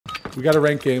We got a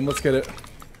rank game. Let's get it.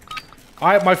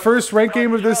 Alright, my first rank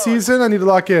game of this season. I need to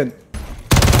lock in.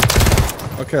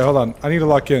 Okay, hold on. I need to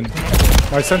lock in.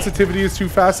 My sensitivity is too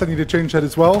fast. I need to change that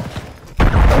as well.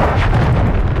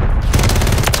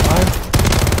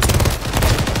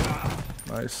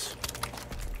 Nice.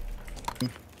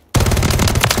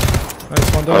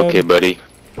 Nice one done. Okay, buddy.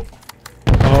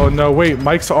 Oh no, wait.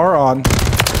 Mics are on.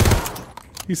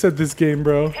 He said this game,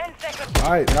 bro.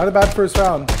 Alright, not a bad first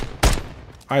round.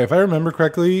 Alright, if I remember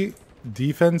correctly,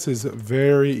 defense is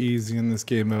very easy in this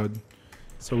game mode.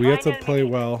 So we have to play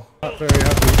well. Not very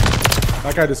happy.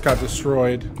 That guy just got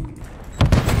destroyed.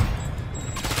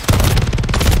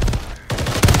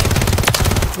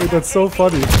 Wait, that's so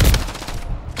funny.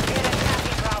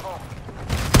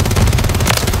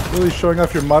 Really showing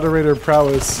off your moderator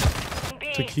prowess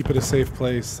to keep it a safe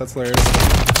place. That's hilarious.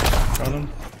 Got him.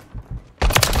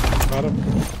 Got him.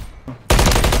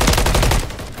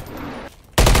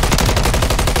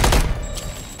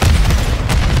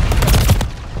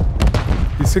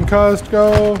 Decent cost,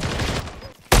 go.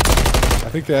 I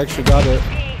think they actually got it.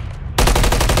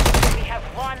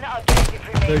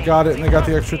 They got it and they got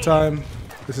the extra time.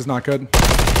 This is not good.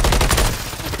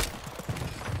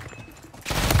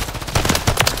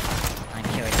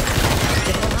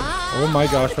 Oh my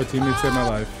gosh, my teammate saved my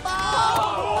life.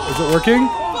 Is it working?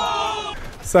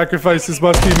 Sacrifices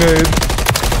must be made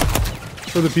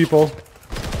for the people.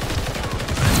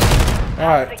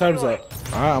 Alright, time's up.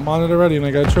 Alright, I'm on it already and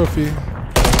I got a trophy.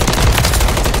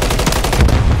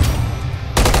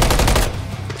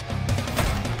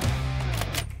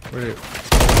 Wait.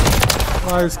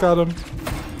 Nice, got him.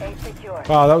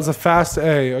 Wow, that was a fast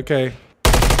A. Okay.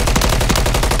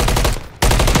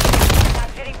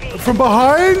 From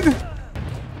behind?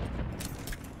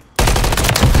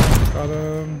 Got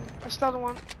him. That's the other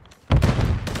one.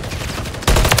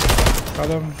 Got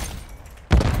him.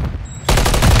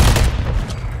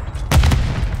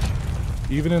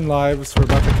 Even in lives, we're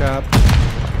about to cap.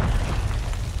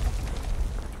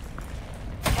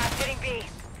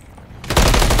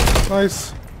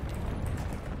 Nice.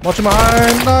 Watching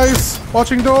behind. Nice.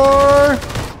 Watching door.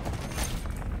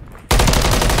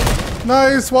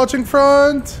 Nice. Watching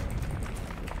front.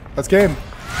 That's game.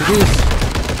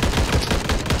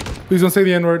 Please don't say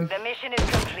the N-word. The mission is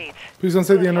complete. Please don't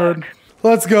say the N-word.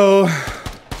 Let's go.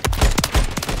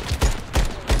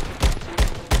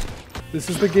 This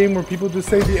is the game where people just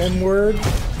say the N-word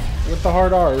with the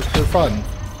hard R for fun.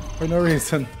 For no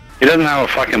reason. He doesn't have a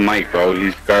fucking mic, bro.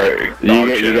 He's dog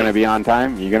shit. You gonna be on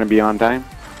time? You gonna be on time?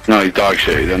 No, he's dog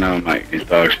shit. He doesn't have a mic. He's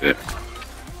dog shit.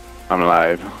 I'm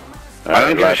live. I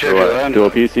don't give a shit. Dual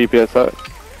PC, PSI.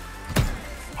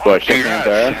 What, shit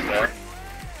there?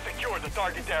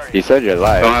 You said you're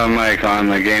live. Don't have a mic on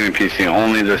the gaming PC,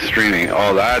 only the streaming.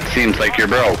 Oh, that seems like you're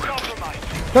broke.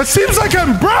 That seems like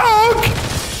I'm broke!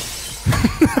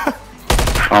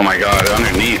 Oh my god,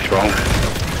 underneath, bro.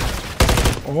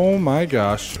 Oh my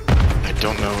gosh. I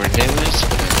don't know where Dale is.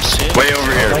 Way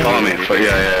over here, follow me. So,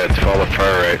 yeah, it's all the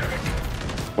far right.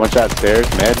 One shot stairs,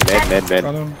 mid.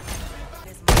 Got him.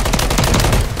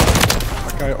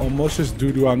 That guy almost just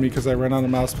doo-doo on me because I ran out of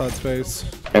mouse pad space.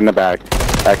 In the back.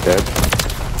 Back dead.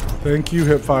 Thank you,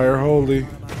 Hipfire. Holy.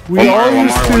 We all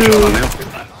used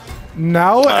to...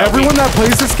 Now, everyone that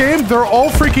plays this game, they're all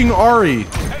freaking Ari.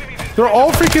 They're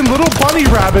all freaking little bunny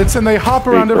rabbits and they hop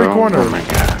around every corner. Oh my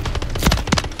god.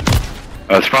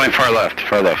 It's probably far left.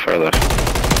 Far left.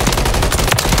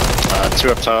 Two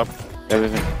up top.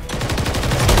 Everything.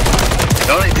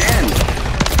 No, they didn't.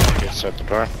 Gets at the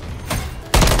door.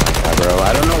 Yeah, bro,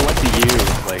 I don't know what to use.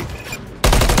 Like,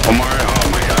 Omar, oh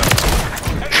my god.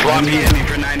 Sloppy ending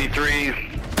for 93.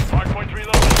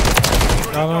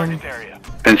 Got him.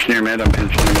 Pinch near mid, I'm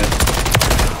pinching near mid.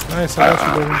 Nice, I got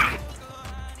you, baby.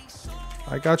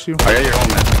 I got you. I got your whole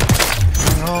mid.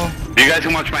 No. You guys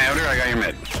can watch my outer, I got your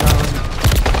mid.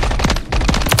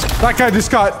 That guy just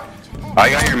got... I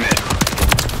got your mid.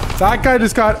 That guy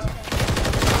just got...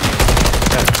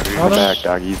 in the back,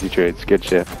 dog. Easy trades. Good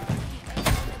shit.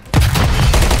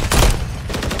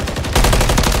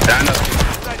 Stand up.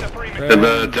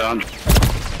 Down.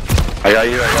 I got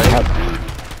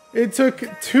you. It took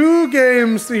 2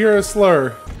 games to hear a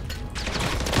slur.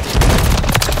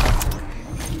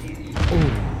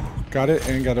 Ooh, got it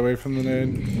and got away from the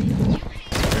nade.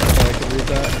 I can read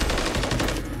that.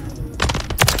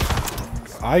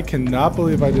 I cannot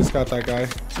believe I just got that guy.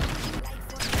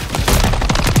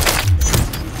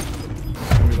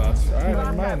 And we lost. Alright,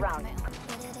 never mind.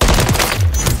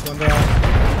 One down.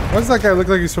 Why does that guy look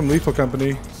like he's from Lethal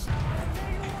Company? The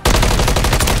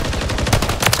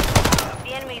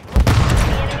enemy's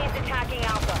attacking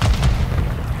Alpha.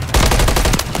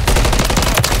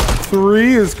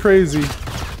 MW3 is crazy.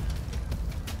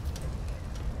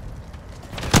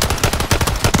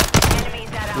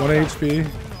 One HP.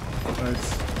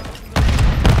 Nice.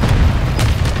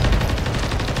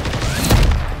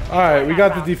 Alright, we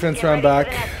got the defense round back.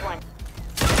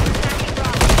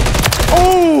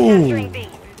 Oh!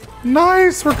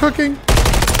 Nice! We're cooking.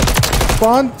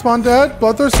 Spawn dead.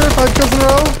 Bloodthirster, 5 kills in a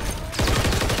row.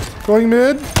 Going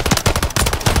mid.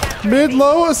 Mid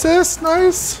low assist.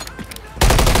 Nice.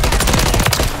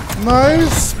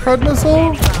 Nice. Pred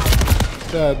missile.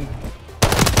 Dead.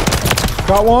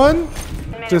 Got one.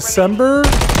 December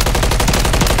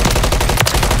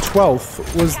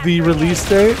 12th was the release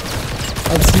date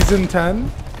of season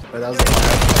 10. Wait, that was the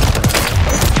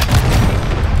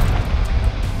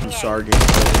last. SAR game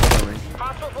coming.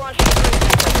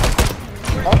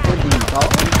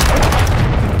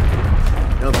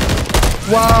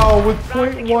 Wow, with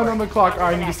 .1 on the clock.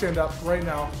 I need to stand up right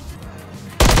now.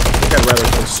 I think I'd rather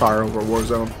play SAR over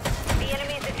Warzone.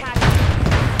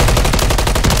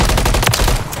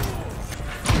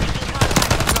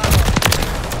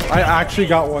 I actually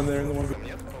got one there in the one.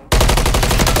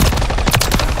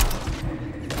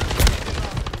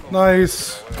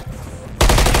 Nice.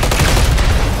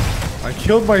 I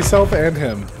killed myself and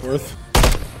him. Worth.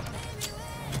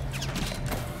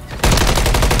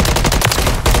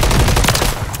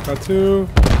 Got 2.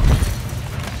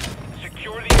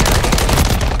 Secure the area.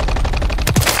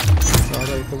 Got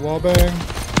it with the wall bang.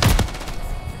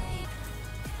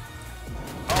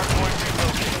 Hardpoint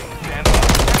relocating. Stand by.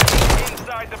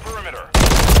 Inside the perimeter.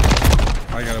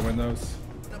 I gotta win those.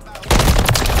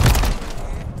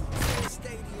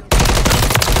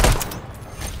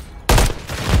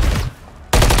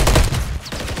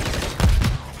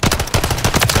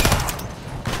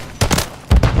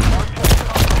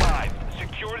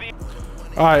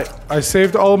 Alright, I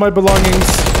saved all of my belongings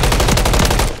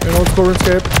in old school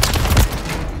RuneScape.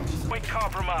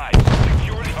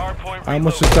 I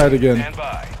almost just died again.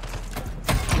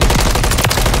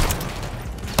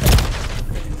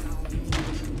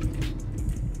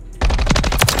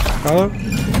 Hello?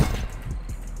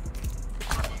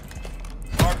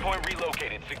 Hardpoint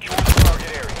relocated. Secure the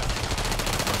target area.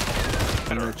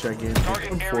 I'm gonna check in.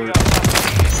 Target area. Move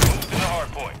to the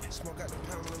hardpoint.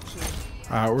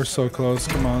 Alright, we're so close.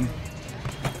 Come on.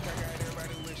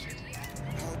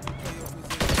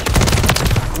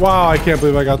 Wow, I can't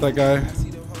believe I got that guy.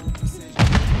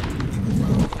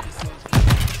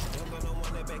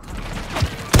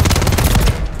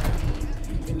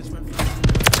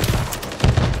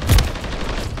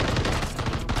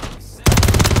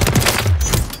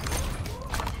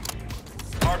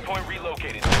 Hardpoint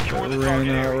relocated. Secure the Ran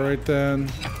target out area. right then.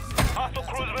 Hostile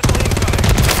cruise missile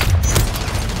incoming.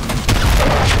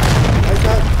 I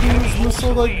got fuse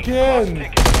missile again.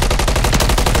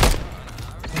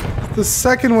 The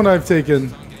second one I've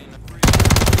taken.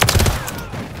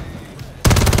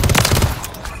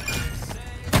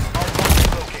 Hardpoint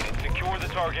relocated. Secure the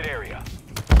target area.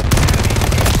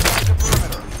 Inside the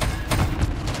perimeter.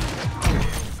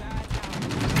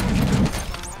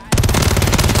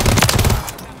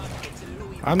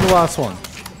 I'm the last one.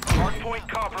 Hardpoint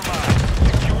compromised.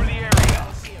 Secure the area.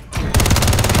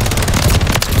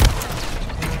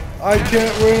 I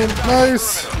can't win.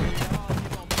 Nice.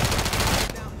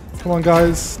 Come on,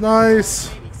 guys. Nice.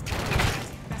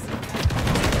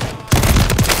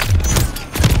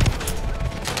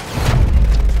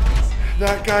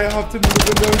 That guy hopped into the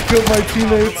window and killed my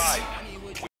teammates.